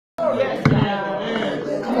Yes, God.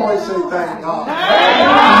 Amen. Come on and say thank God.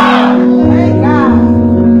 Thank God.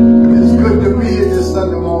 It's good to be here this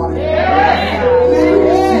Sunday morning. Yes. It's good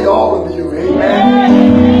to see all of you.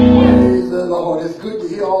 Amen. Praise the Lord. It's good to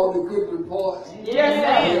hear all the good reports.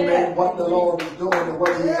 Yes. Amen. What the Lord is doing and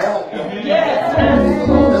what He has done. Yes. Praise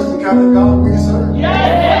the Lord. That's the kind of God we serve.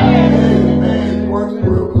 Yes. Amen. He works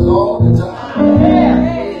miracles all the time.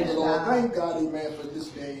 Praise the Lord. Thank God, amen, for this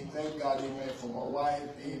day. Thank God, amen, for my wife.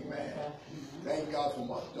 Amen. Thank God for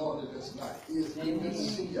my daughter this night. It's good to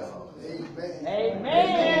see y'all. Amen.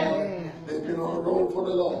 Amen. They've been on the road for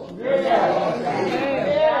the Lord.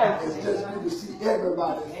 Yes. It's just good to see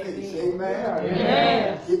everybody's face. Amen.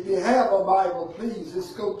 Yes. If you have a Bible, please,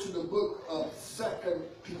 let's go to the book of 2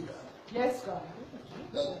 Peter. Yes, God.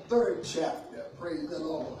 The 3rd chapter. Praise the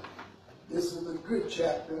Lord. This is a good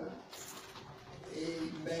chapter.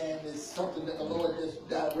 Amen. It's something that the Lord just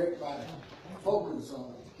direct my focus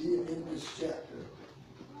on here in this chapter.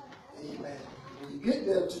 Amen. When you get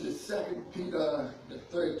there to the 2 Peter, the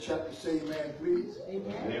 3rd chapter, say amen, please.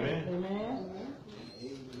 Amen. Amen.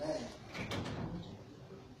 Amen.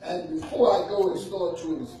 And before I go and start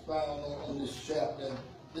to expound on this chapter,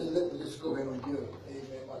 then let me just go ahead and give,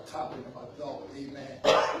 amen, my topic and my thought. Amen.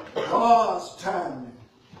 God's timing,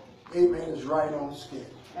 amen, is right on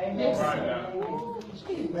schedule. Amen. Amen.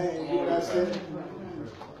 You hear what I said?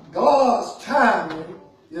 God's timing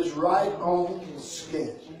is right on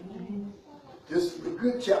schedule. This is a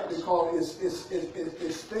good chapter called it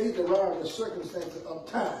stays around the circumstances of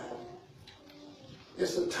time.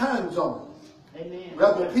 It's a time zone. Amen.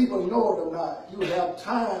 Whether people know it or not, you have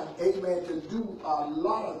time, amen, to do a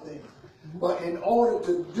lot of things. But in order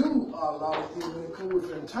to do a lot of things when it comes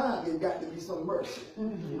within time, there's got to be some mercy.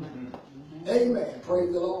 Amen.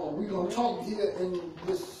 Praise the Lord. We're going to talk here in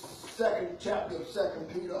this 2nd chapter of 2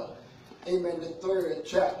 Peter. Amen. The 3rd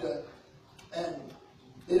chapter. And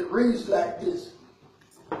it reads like this.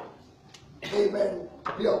 Amen.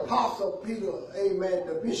 The Apostle Peter. Amen.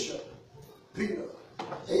 The Bishop Peter.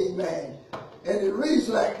 Amen. And it reads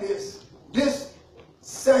like this. This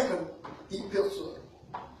 2nd epistle.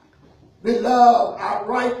 Beloved,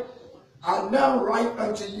 I now write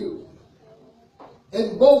unto you,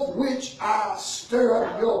 in both which I stir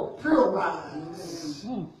up your pure minds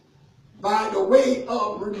by the way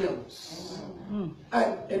of remembrance.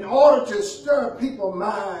 And in order to stir people's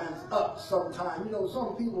minds up sometime, you know,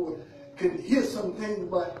 some people can hear some things,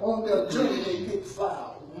 but on their journey they get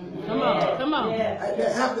fouled. Come on, come on. And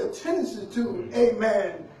they have the tendency to,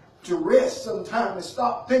 amen, to rest sometime and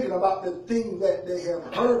stop thinking about the things that they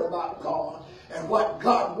have heard about God and what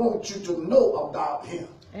God wants you to know about Him.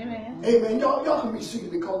 Amen. Amen. Y'all can be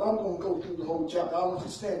seated because I'm going to go through the whole chapter. I want you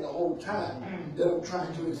to stand the whole time that I'm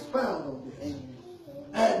trying to expound on this.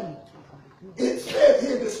 And it says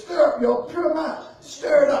here to stir up your pure mind.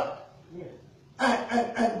 Stir it up.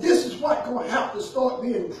 And this is what's going to have to start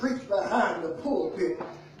being preached behind the pulpit.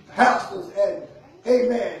 Pastors and,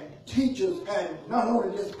 amen, teachers, and not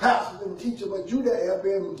only just pastors and teachers, but you that have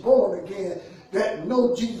been born again, that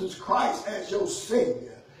know Jesus Christ as your Savior.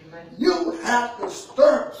 You have to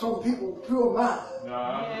stir some people's pure mind.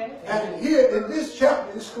 And here in this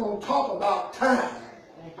chapter, it's going to talk about time.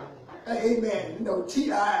 Amen. You know,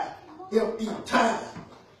 T-I-M-E, time.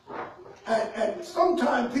 And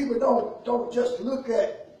sometimes people don't just look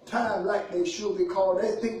at time like they should, because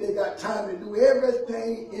they think they got time to do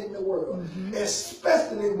everything in the world.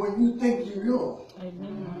 Especially when you think you're young.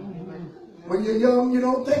 When you're young, you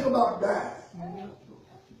don't think about dying.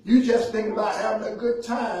 You just think about having a good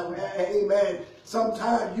time. Amen.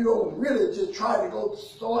 Sometimes you don't really just try to go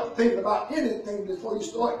start thinking about anything before you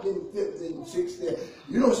start getting 50 and 60.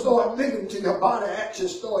 You don't start thinking until your body actually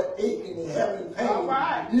start aching and having pain.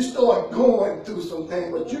 Right. You start going through some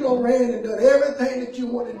things, but you don't ran and done everything that you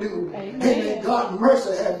want to do. Amen. God's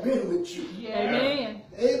mercy has been with you. Amen.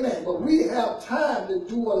 Amen. But we have time to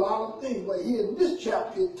do a lot of things. But here in this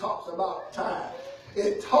chapter, it talks about time.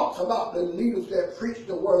 It talks about the leaders that preach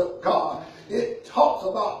the word of God. It talks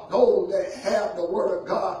about those that have the word of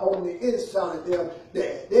God on the inside of them.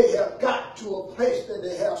 That they have got to a place that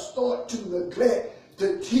they have started to neglect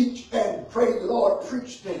to teach and, praise the Lord,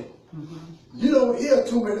 preach things. You don't hear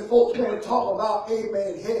too many folks want to talk about,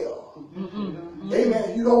 amen, hell.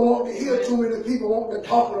 Amen. You don't want to hear too many people want to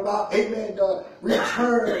talk about, amen, the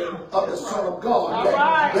return of the Son of God.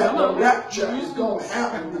 That the rapture is going to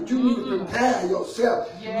happen. That you need to prepare yourself.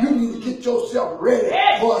 You need to get yourself ready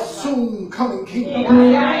for a soon coming kingdom.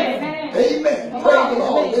 Amen. Praise the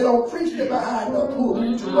Lord. They don't preach it behind the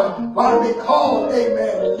pulpit too much. Why they call,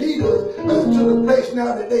 amen, leaders to the place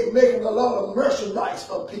now that they're making a lot of merchandise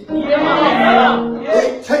of people.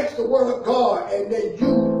 They take the God, and they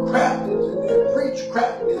use craftiness and they preach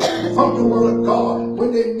craftiness from the word of God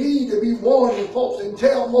when they need to be warning folks and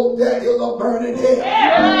tell folks there is a burning hell.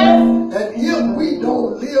 And if we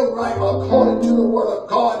don't live right according to the word of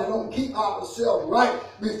God and don't keep ourselves right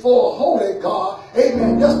before a holy God,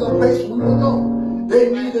 amen, that's the place we will go. They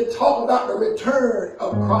need to talk about the return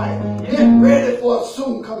of Christ. Get ready for a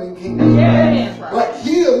soon coming kingdom. But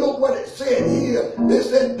here, look what it said here. It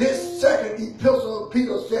said this second epistle of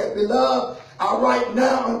Peter said, Beloved, I write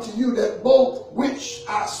now unto you that both which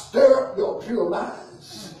I stir up your pure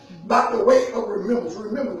minds by the way of remembrance.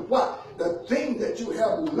 Remember what? The thing that you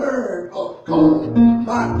have learned of God.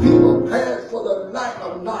 My people perish for the lack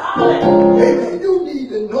of knowledge. Amen. You need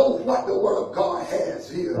to know what the word of God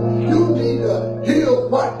has here. You need to hear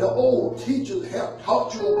what the old teachers have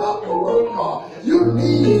taught you about the word of God. You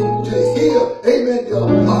need to hear, amen, the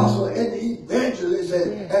apostle and the evangelist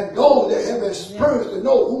and those that have experienced to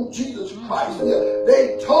know who Jesus Christ is.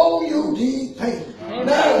 They told you these things.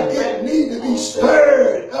 Now it needs to be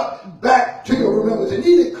stirred up back to your remembrance. It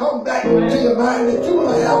needs to come back to your mind that you're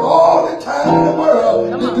going to have all the time in the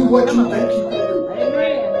world to do what you think you can do.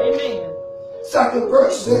 Amen. Second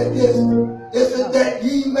verse said this. It said that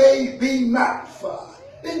ye may be mindful.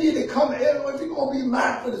 They need to come in. If you're going to be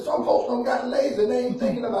mindful, some folks don't got lazy. They ain't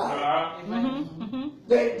thinking about it.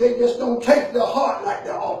 They just don't take their heart like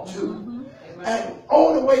they ought to. And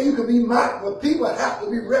only way you can be mindful, people have to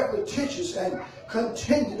be repetitious and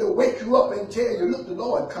continue to wake you up and tell you, look, the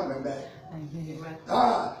Lord coming back.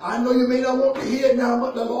 I know you may not want to hear it now,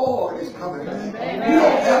 but the Lord is coming back. You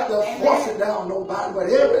don't have to force it down nobody, but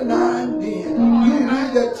every now and then you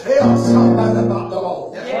need to tell somebody about the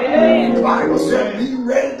Lord. The Bible said, be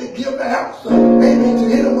ready to give the answer. Amen.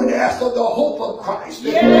 To him when they ask of the hope of Christ.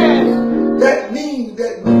 That means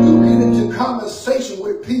that when you get into conversation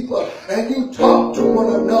with people and you talk to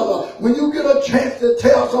one another, when you get a chance to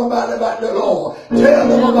tell somebody about the Lord, tell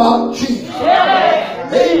them about Jesus.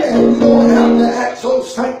 Amen. You don't have to act so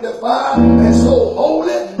sanctified and so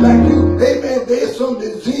holy like you, amen, there's some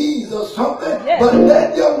disease or something, but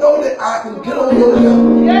let them know that I can get on your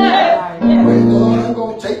level. Praise the Lord, I'm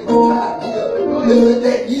going to take my time here. Listen,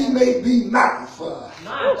 that ye may be mindful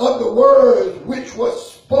of the words which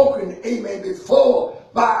was spoken, amen, before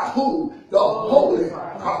by who? The holy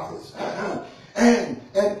prophets. And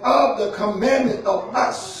of the commandment of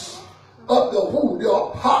us, of the who? The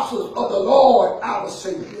apostles of the Lord our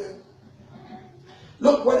Savior.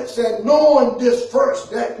 Look what it said, knowing this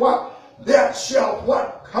first, that what? There shall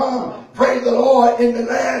what come, praise the Lord, in the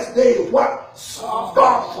last days, what?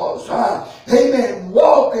 Scoffers, amen,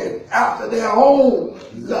 walking after their own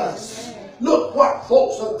lusts. Look what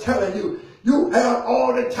folks are telling you. You have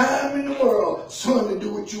all the time in the world, son, to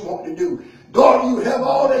do what you want to do. Daughter, you have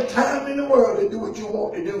all the time in the world to do what you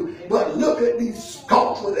want to do. But look at these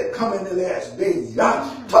scoffers that come in the last days.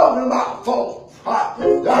 I'm talking about false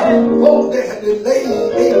prophets. Folks that have delayed,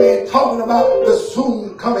 amen, talking about the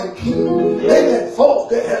soon coming king. Amen.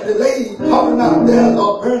 Folks that have delayed talking about there's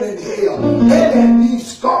a burning hell. Amen.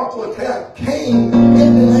 These scoffers have came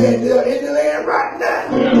in the land. They're in the land right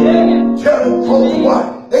now. Telling folks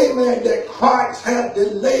what? Amen. That Christ has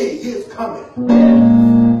delayed his coming.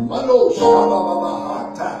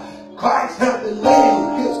 Christ has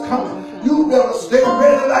delayed his coming. You better stay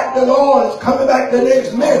ready like the Lord is coming back the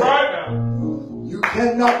next minute. You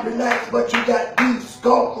cannot relax, but you got these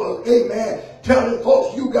scoffers, amen, telling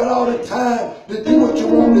folks you got all the time to do what you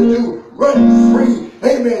want to do. Run free.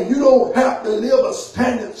 Amen. You don't have to live a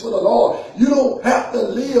standard for the Lord. You don't have to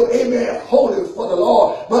live, amen, holy for the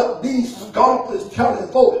Lord. But these scoffers telling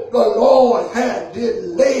folks the Lord had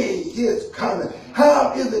delayed his coming.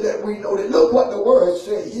 How is it that we know that? Look what the word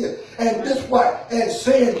said here. And this what? And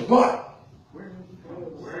saying what?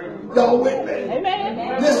 Y'all with me?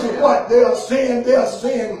 Amen. This is what they are saying. They are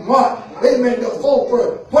saying what? Amen. The full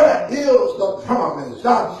word. What is the promise?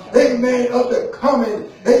 Amen. Of the coming.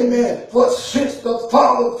 Amen. For since the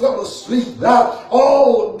Father fell asleep,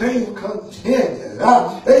 all things continue.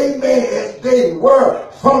 Amen. As they were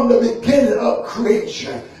from the beginning of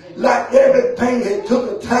creation. Like everything it took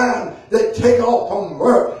a time to take off from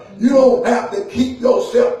work. You don't have to keep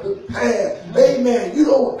yourself prepared. Amen. You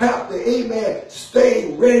don't have to, amen,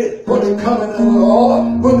 stay ready for the coming of the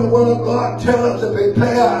Lord. When the word of God tells us to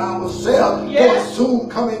prepare ourselves for the soon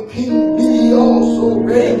coming King, be also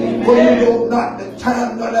ready. For you know not the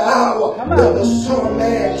time nor the hour that the Son of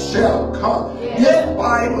Man shall come. This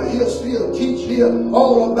Bible here still teach here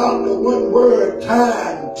all about the one word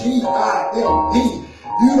time, T-I-M-E.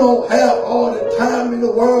 You don't have all the time in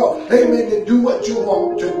the world, amen, to do what you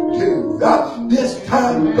want to do. This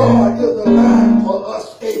time God is alive for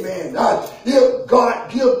us, amen. If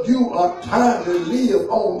God give you a time to live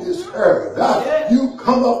on this earth. You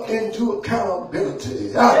come up into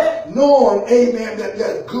accountability, knowing, amen, that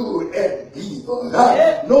there's good and evil,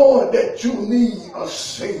 knowing that you need a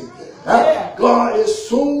Savior. God is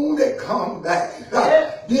soon to come back.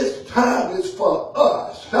 This time is for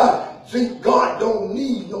us. See, God don't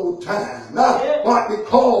need no time. Why?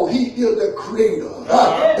 Because he is the creator.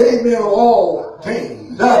 Amen, of all things.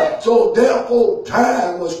 So therefore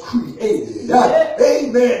time was created.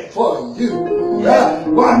 Amen, for you.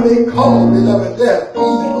 Why? Because, beloved, there's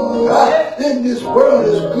evil in this world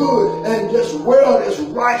is good, and this world is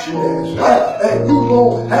righteousness. And you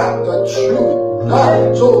gonna have to choose.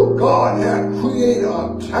 So God has created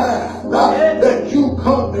a time that you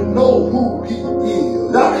come to know who he is.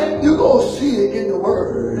 You're going to see it in the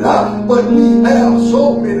word. But we have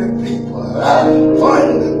so many people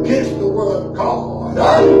fighting against the word of God.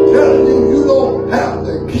 Telling you, you don't have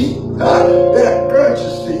to keep that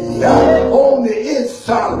urgency on the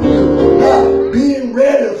inside of you. Being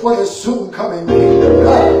ready for his soon coming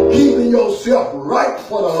in. Keeping yourself right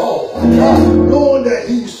for the Lord. Knowing that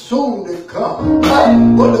he's soon to come.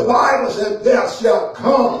 But the Bible says there shall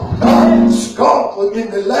come scoffers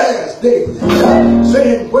in the last days,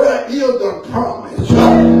 saying, where is the promise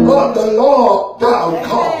of the Lord thou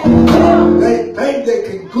God? They think they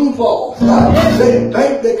can goof off. They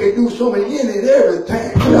think they can do so many in and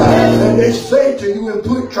everything. And they say to you and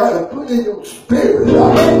try to put in your spirit,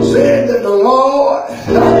 saying that the Lord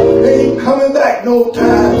ain't coming back no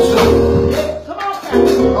time soon.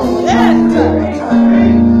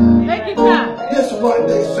 Come on, this is what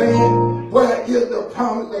they saying. Where is the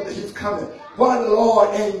promise of his coming? Why the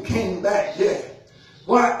Lord ain't came back yet?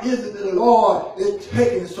 Why is it that the Lord is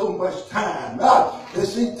taking so much time? You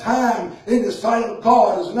see, time in the sight of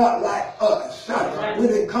God is not like us. When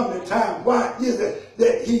it comes to time, why is it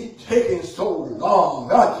that he taking so long?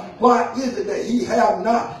 Why is it that he have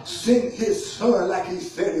not sent his son like he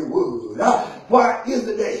said he would? Why is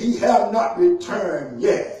it that he have not returned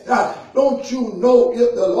yet? Don't you know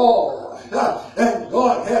if the Lord and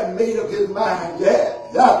God have made up his mind yet?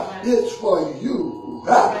 It's for you.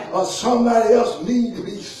 Or somebody else need to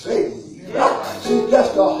be saved. See, that's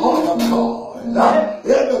the heart of God.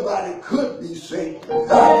 Everybody could be saved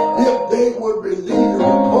if they would believe the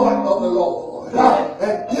report of the Lord.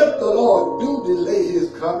 And if the Lord do delay his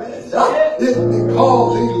coming, it's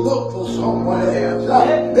because he looked for someone else.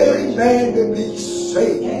 Every man to be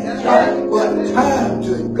saved. But time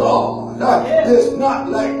to God is not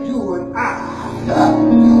like you and I.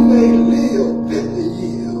 You may live 50 years.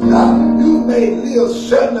 You may live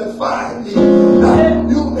 75 years.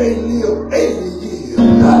 You may live 80 years.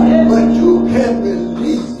 But you can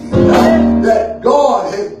believe that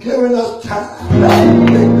God has given us time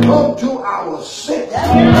to come to our senses,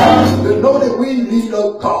 to know that we need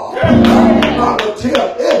a God. I will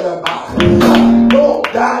tell everybody, don't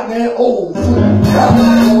die that old fool.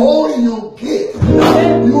 The older you get,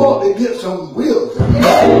 you ought to get some wisdom.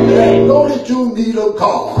 And know that you need a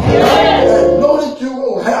God. And know that you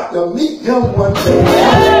will have to meet him one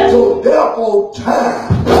day. So therefore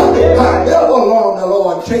time, however long the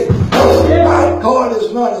Lord takes, my God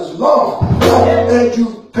is not as long as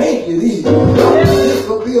you think it is. This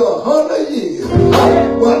could be 100 years.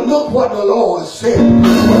 But look what the Lord said.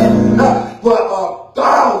 For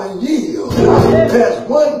 1,000 years as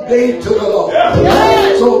one day to the Lord.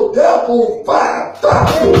 So therefore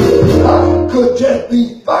 5,000 could just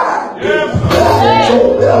be 5 days.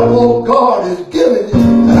 So therefore God is giving you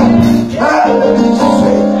time to be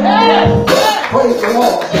saved. Praise the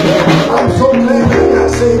Lord. I'm so glad I got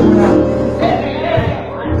saved when I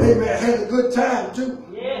did. Amen. I had a good time too.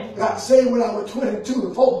 Got saved when I was 22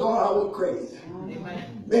 and folk thought I was crazy.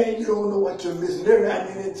 Man, you don't know what you're missing. Every night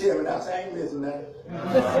they didn't tell me that. I said, I ain't missing that.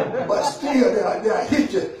 But still, they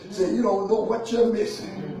hit you. Say, you don't know what you're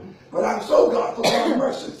missing. But I'm so God for my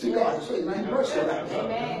mercy. See, God is so mercy right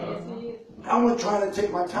now. I'm not trying to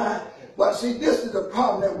take my time. But see, this is the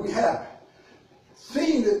problem that we have.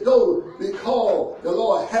 Seeing as though because the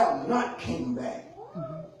Lord have not came back.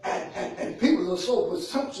 And people are so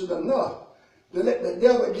presumptuous enough to let the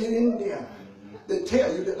devil get in there to tell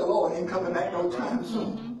you that the Lord ain't coming back no time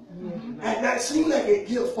soon. And that seems like it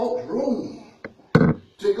gives folks room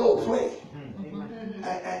to go play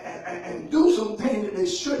and do some things that they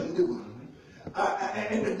shouldn't do.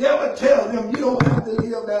 And the devil tells them you don't have to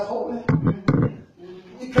live that holy.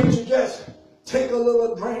 You can't just take a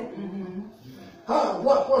little drink.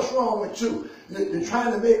 What's wrong with you? You're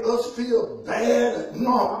trying to make us feel bad?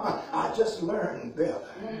 No, I just learned better.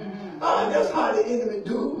 That's how the enemy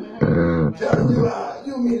do. Telling you,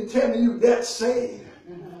 you mean to tell me you that saved?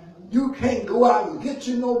 You can't go out and get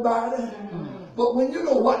you nobody. But when you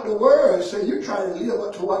know what the word says, you try to live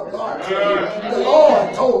up to what God tells you. The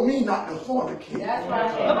Lord told me not to fornicate.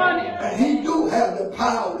 And he do have the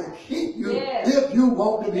power to keep you if you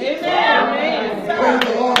want to be. Amen. Praise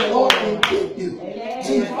the Lord, the Lord can keep you.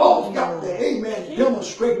 See, folks got to, amen,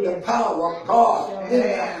 demonstrate the power of God in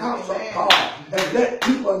the house of God. And let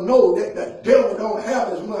people know that the devil don't have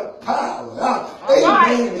as much power.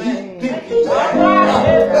 Amen. He thinking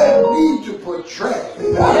that they need to portray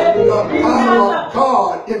the power of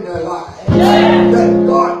God in their life. That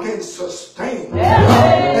God can sustain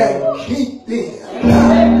and keep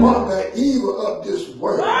them from the evil of this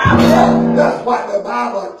world. That's what the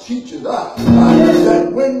Bible teaches us. That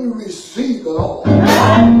when we receive the Lord,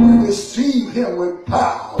 we receive him with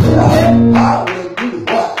power. Power to do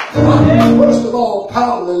what? First of all,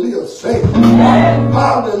 power to live safe.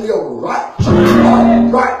 Power to live righteous.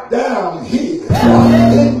 Right down here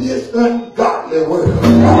in this ungodly world.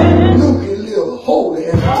 You can live holy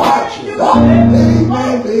and righteous.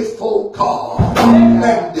 Amen. Before God.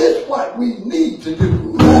 And this is what we need to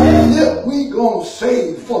do. If we gonna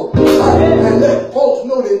save folks and let folks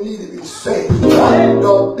know they need to be saved,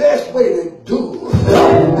 the best way to do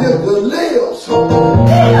it is to live something.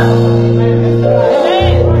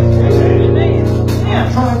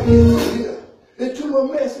 I'm trying to get you here. There's too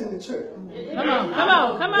much mess in the church. Come on, come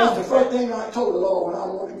on, come on. That's the first thing I told the Lord when I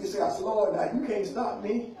wanted to get saved. I said, Lord, now you can't stop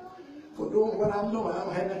me for doing what I'm doing. I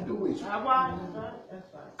don't have nothing to do with you.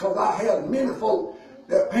 Because I have many folk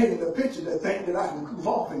that painted the picture that think that I can goof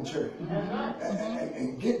off in church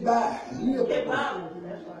and get by and live that way.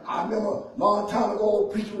 I remember a long time ago,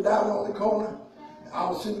 a preacher was down on the corner. I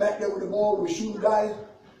was sitting back there with the boy with shoe dice.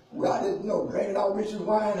 We out there, drinking out Richard's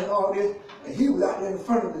wine and all this. And he was out there in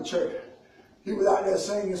front of the church. He was out there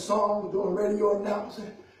singing songs, doing radio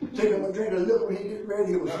announcing, taking a drink of liquor when he get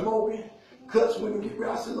ready. He was smoking, cuts when he get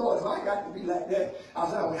ready. I said, Lord, if I got to be like that, I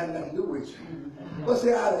said, I don't have nothing to do with you. But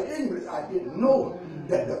see, out of ignorance, I didn't know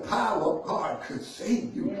that the power of God could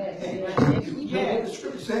save you and keep you. You know what the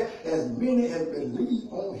scripture said? As many as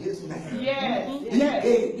believe on his name. He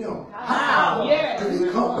gave them power to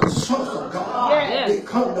become the sons of God,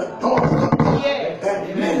 become the daughters of God.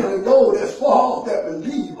 And many of those that fall that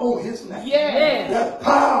believe on his name. That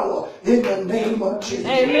power in the name of Jesus.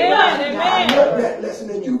 Amen. I heard that lesson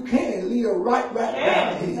that you can live right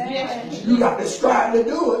down here. You got to strive to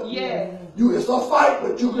do it. It's a fight,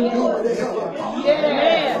 but you can do it with the help of God.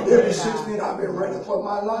 Ever since then, I've been running for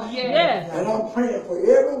my life. And I'm praying for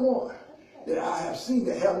everyone that I have seen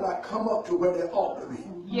that have not come up to where they ought to be.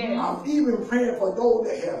 I'm even praying for those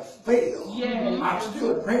that have failed. I'm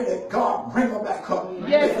still praying that God bring them back up.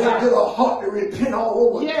 That they get a heart to repent all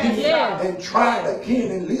over again and try it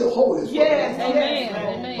again and live holy.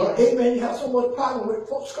 But amen, you have so much problem with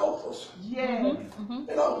folks' scopers.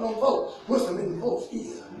 They don't know folks. What's them in folks'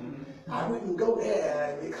 ears? I wouldn't go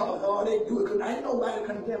there because all they do is, I ain't nobody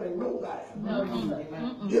condemning nobody.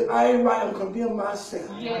 If I ain't right, I'm condemning myself.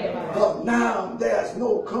 But now there's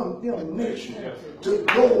no condemnation to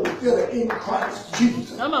those that are in Christ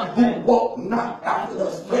Jesus, who walk not after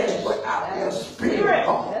the flesh, but after the Spirit.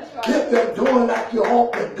 If they're doing like you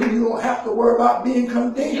ought to do, you don't have to worry about being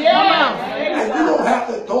condemned. And you don't have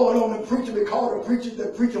to throw it on the preacher because the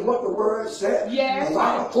preacher what the word said. A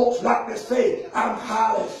lot of folks like to say, I'm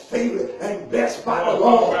highly favored and blessed by the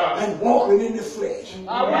Lord and walking in the flesh.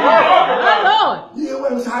 How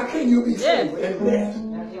can you be favored and blessed?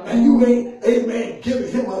 And you ain't, amen,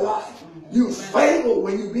 giving him a life. You favor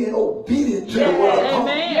when you're being obedient to the word of God.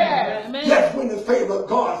 That's when the favor of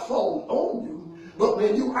God falls on you. But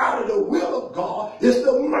when you out of the will of God, it's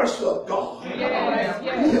the mercy of God.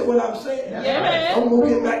 You hear what I'm saying? I'm going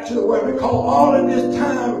to get back to the word because all of this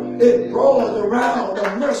time it rolls around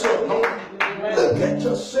the mercy of God. Look at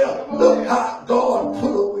yourself. Look how God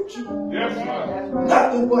put up with you.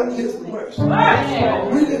 Nothing but his mercy.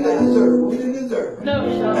 We didn't deserve it.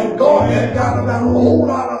 And God had got about a whole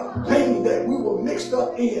lot of things that we were mixed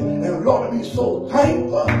up in. And we ought to be so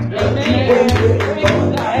thankful.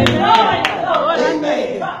 Amen.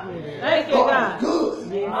 Thank you, God. Good.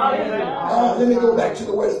 Let me go back to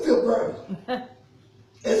the word, 5th verse.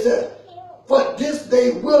 It says, for this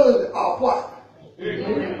day will of what?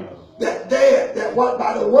 That what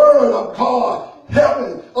by the word of God,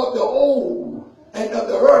 heaven of the old and of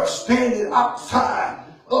the earth standing outside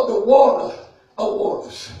of the water of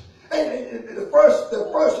waters. And the first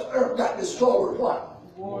earth got destroyed with what?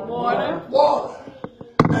 Water.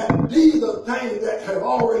 And these are things that have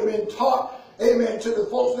already been taught. Amen. To the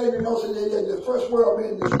folks, maybe know that the first world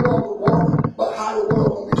being destroyed with water, but how the world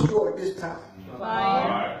gonna be destroyed this time?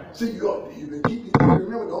 Fire. See, you been keeping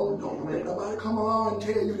remember, don't let nobody come along and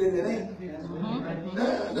tell you that it ain't.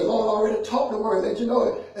 The Lord already taught the word that, you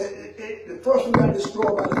know, the first one got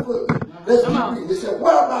destroyed by the flood. Let's keep reading. It said,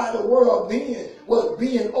 whereby the world was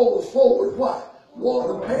being overflowed with what?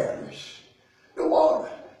 Water perished. The water,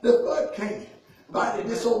 the flood came. By the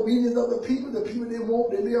disobedience of the people didn't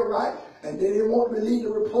want to live right, and they didn't want to believe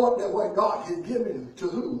the report that what God had given to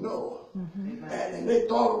who? Noah. And they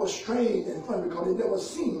thought it was strange and funny because they never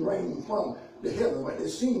seen rain from the heaven, but they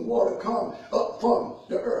seen water come up from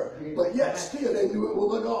the earth. But yet still they knew it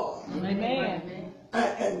was a God. Amen.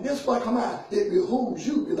 And this what come out, it behooves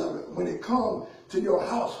you, beloved, when it comes to your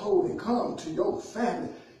household and come to your family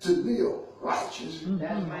to live righteous.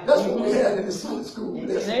 That's what we had in the Sunday school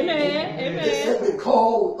lesson. Amen. It said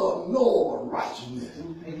because of Noah's righteousness.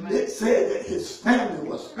 It said that his family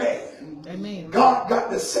was spared. Amen. God got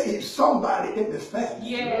to save somebody in the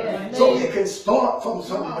family. So it can start from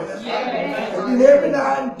somewhere. And then every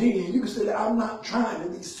now and then you can say, I'm not trying to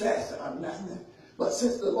be sassy or nothing. But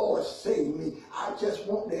since the Lord saved me, I just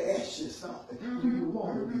want to ask you something. Do you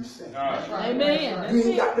want to be saved? Amen. You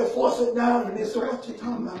ain't got to force it down and say, what you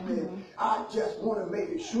talking about, man? I just want to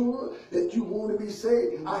make sure that you want to be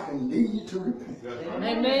saved. I can lead you to repent.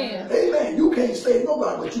 Amen. Amen. You can't save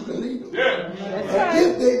nobody, but you can lead them. And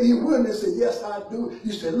if they be willing to say, yes, I do,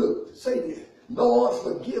 you say, look, say this. Lord,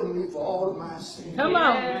 forgive me for all of my sins. Come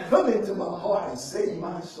on. Come into my heart and save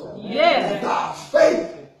my soul. Yes. And by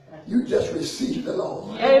faith, you just receive the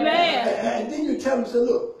Lord. Amen. And then you tell them, say,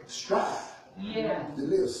 look, strive to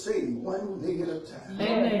live saved one day at a time.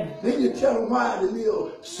 Amen. Then you tell them why to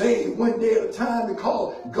live saved one day at a time,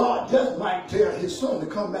 because God just might tell his son to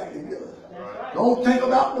come back and get us. Don't think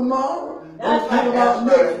about tomorrow. Don't think about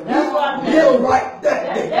next. Live right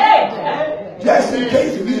that day. Just in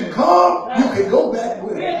case if you come, you can go back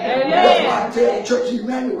with it. That's why I tell the church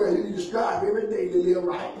Emmanuel, you need to strive every day to live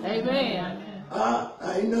right. Amen.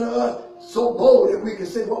 Ain't none of us so bold that we can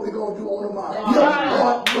say what we're going to do on tomorrow. If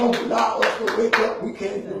God don't allow us to wake up, we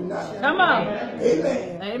can't do nothing. Come on.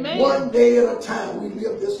 Amen. Amen. One day at a time we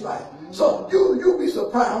live this life. So you'll be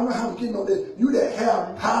surprised. I don't know how I'm getting on this. You that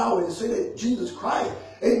have power and say that Jesus Christ,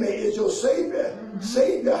 amen, is your Savior.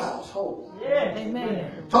 Save your household.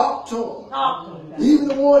 Amen. Talk to them. Even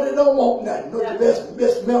the one that don't want nothing. Know the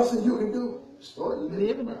best medicine you can do? Start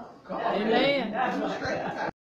living. Amen.